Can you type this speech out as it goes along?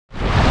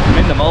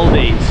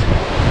Maldives,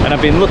 and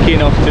I've been lucky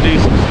enough to do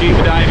some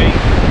scuba diving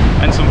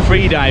and some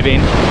free diving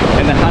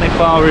in the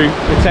Hanifaru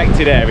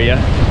protected area.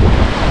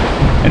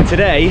 And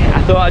today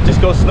I thought I'd just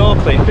go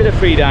snorkeling, a bit of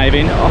free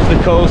diving off the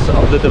coast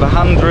of the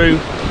Dharavandhoo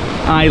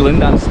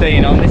island I'm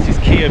staying on. This is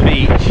Kiha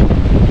Beach.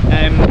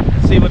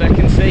 See what I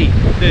can see.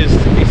 There's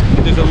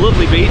a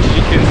lovely beach, as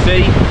you can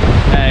see.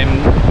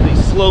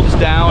 It slopes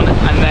down,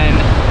 and then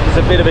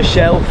there's a bit of a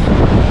shelf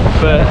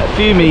for a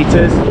few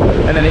meters,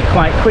 and then it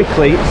quite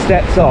quickly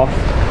steps off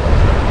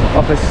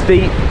a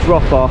steep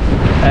drop off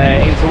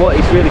into what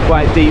is really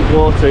quite deep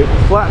water.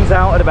 It flattens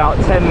out at about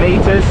 10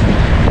 meters,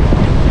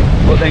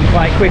 but then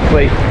quite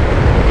quickly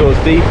goes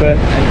deeper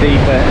and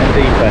deeper and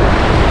deeper.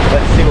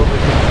 Let's see what we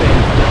can see.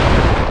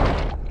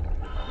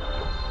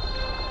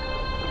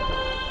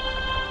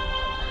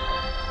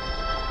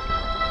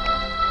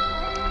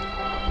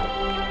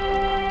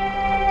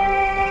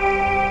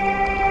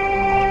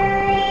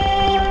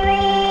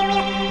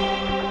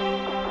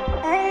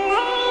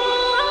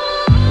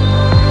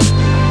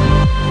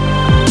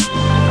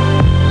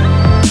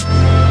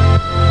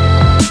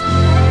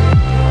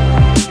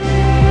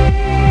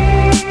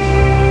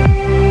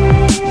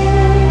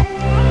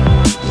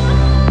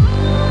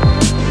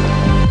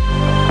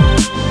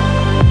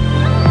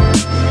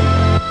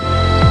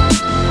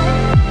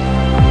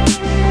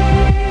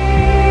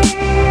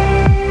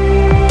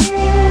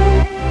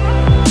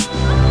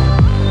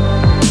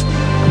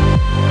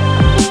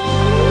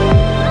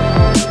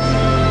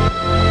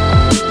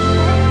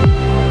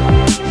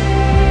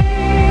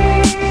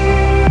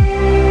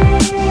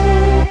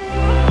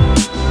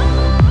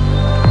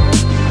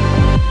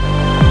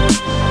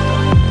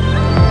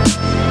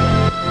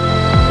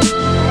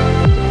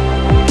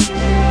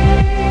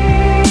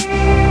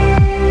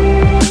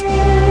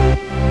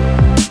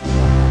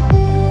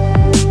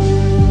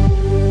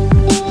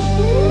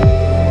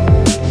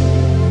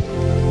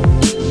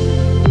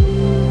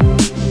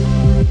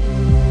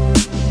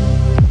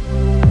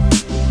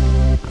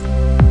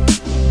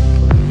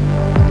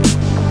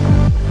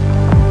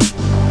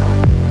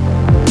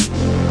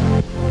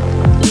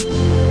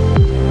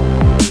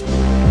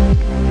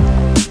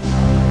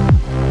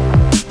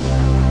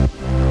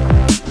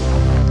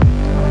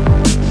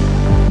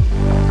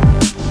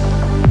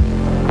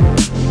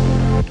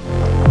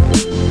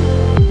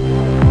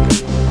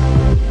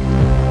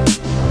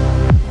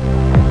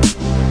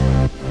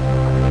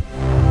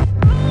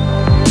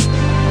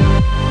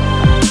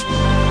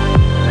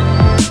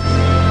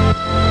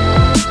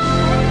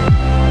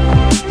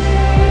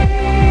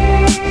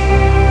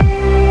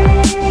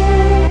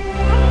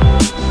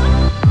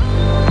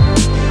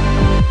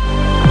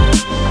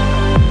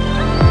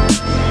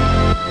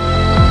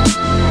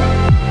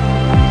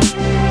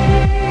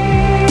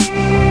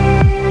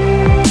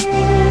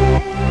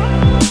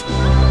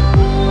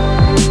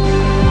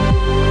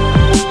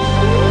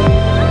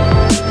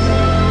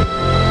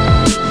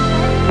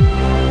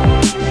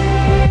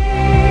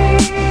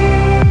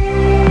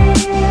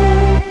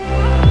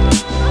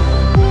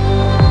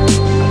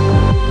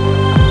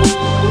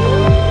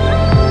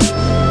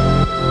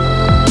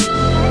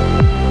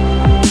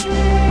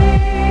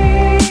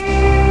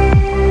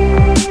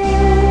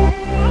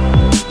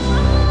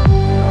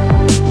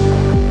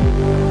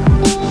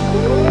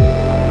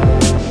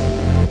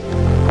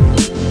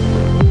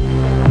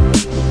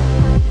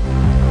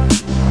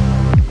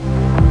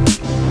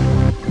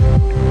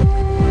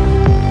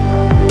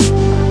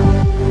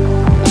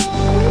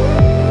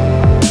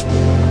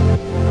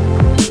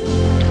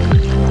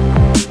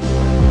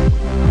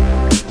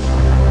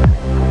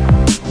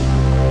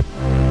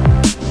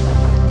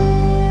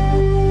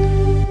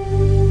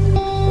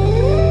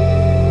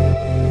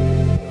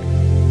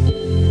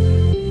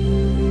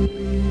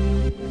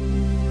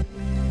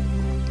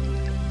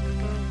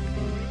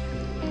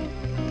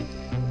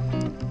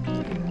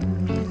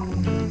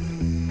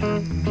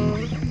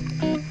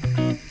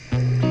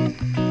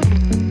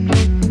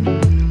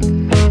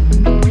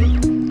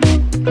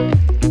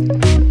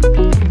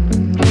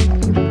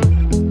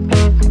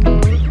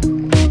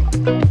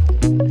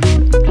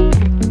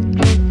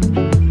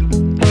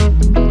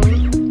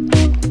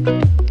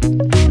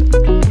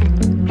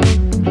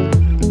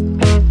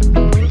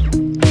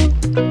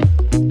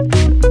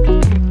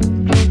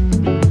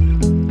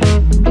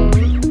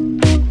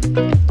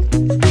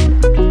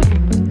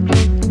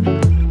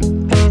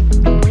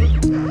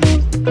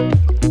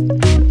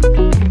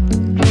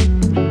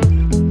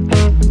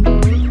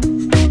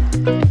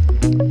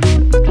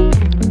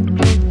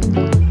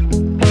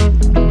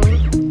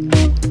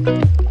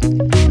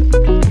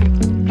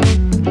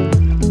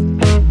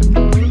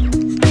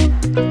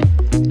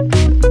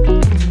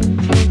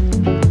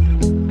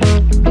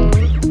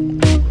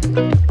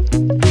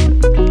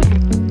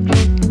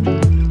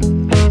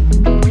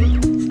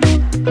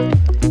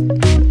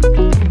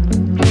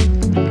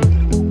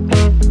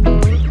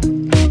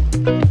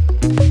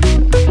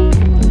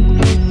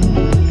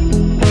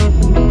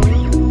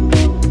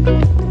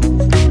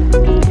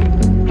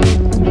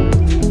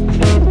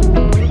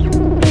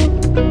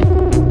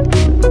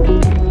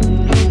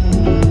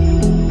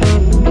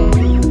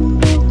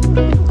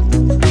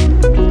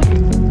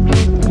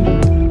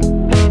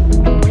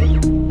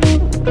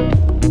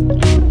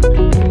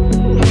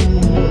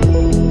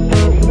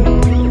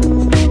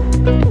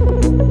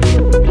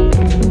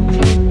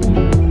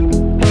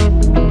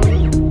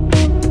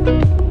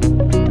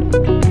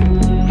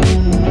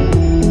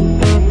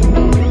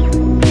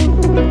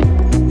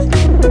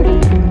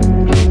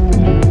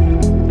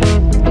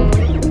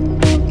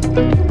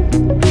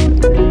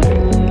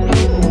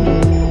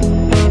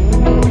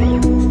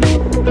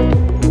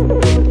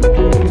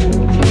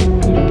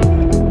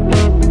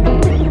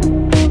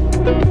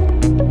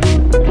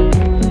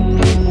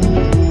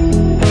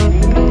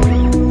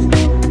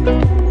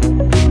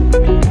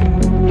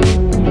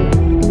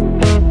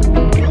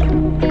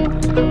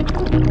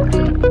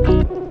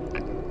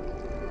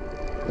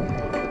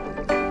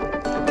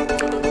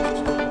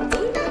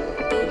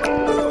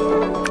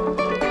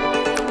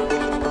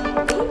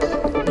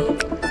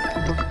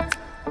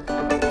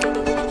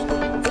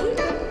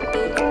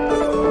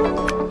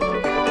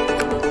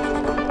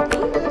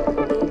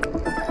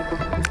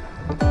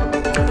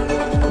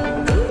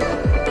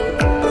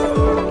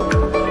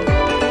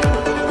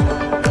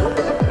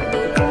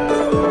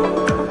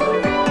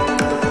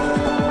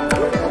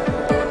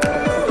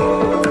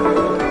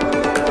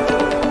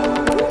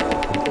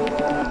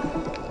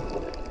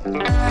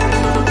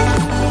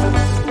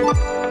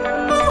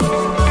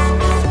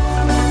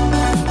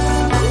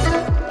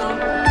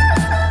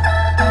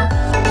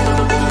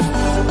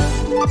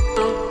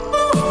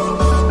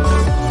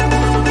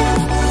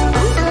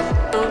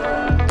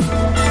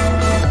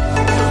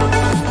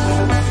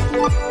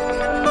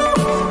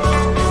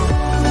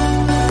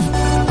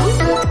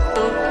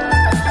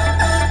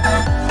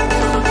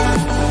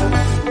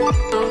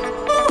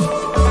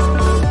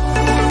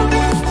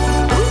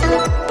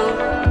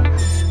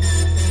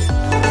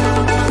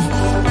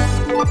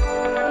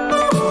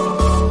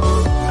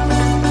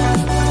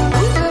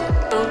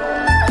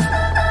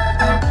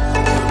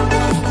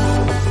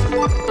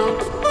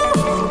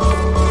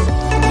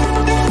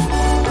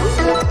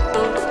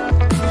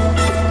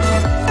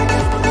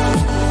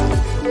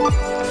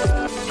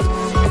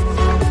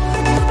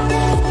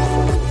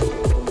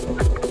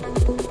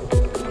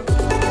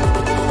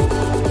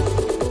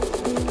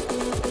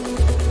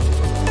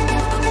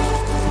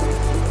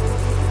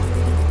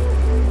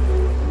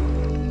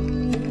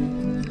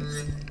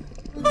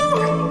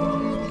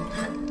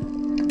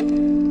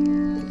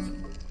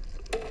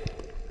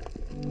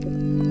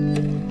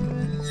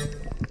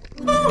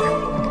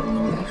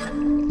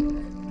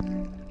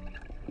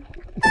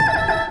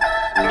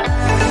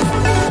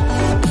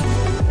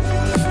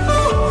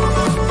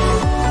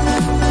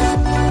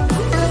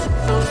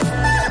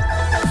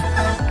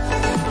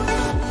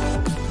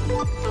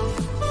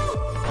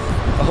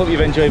 hope you've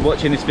enjoyed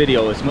watching this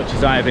video as much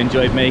as I have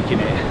enjoyed making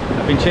it.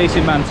 I've been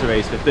chasing manta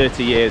rays for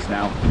 30 years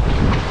now.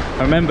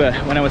 I remember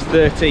when I was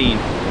 13,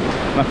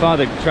 my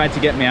father tried to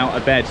get me out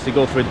of bed to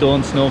go for a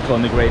dawn snorkel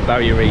on the Great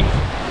Barrier Reef.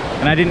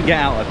 And I didn't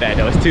get out of bed,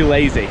 I was too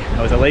lazy.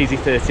 I was a lazy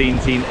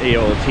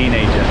 13-year-old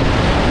teenager.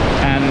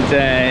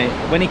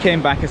 And when he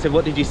came back, I said,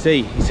 what did you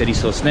see? He said he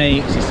saw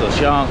snakes, he saw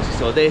sharks, he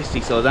saw this,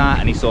 he saw that,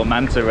 and he saw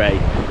manta ray.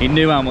 He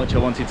knew how much I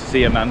wanted to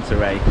see a manta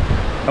ray.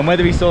 And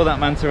whether he saw that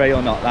manta ray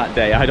or not that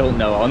day, I don't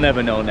know, I'll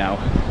never know now.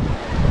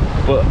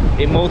 But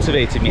it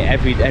motivated me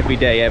every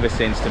day ever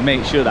since to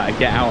make sure that I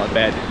get out of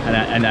bed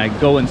and I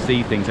go and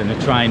see things and I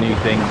try new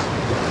things.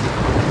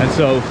 And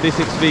so this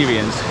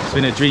experience has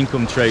been a dream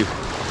come true.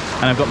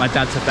 And I've got my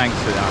dad to thank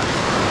for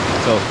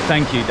that. So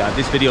thank you, Dad.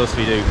 This video's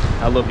for you.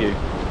 I love you.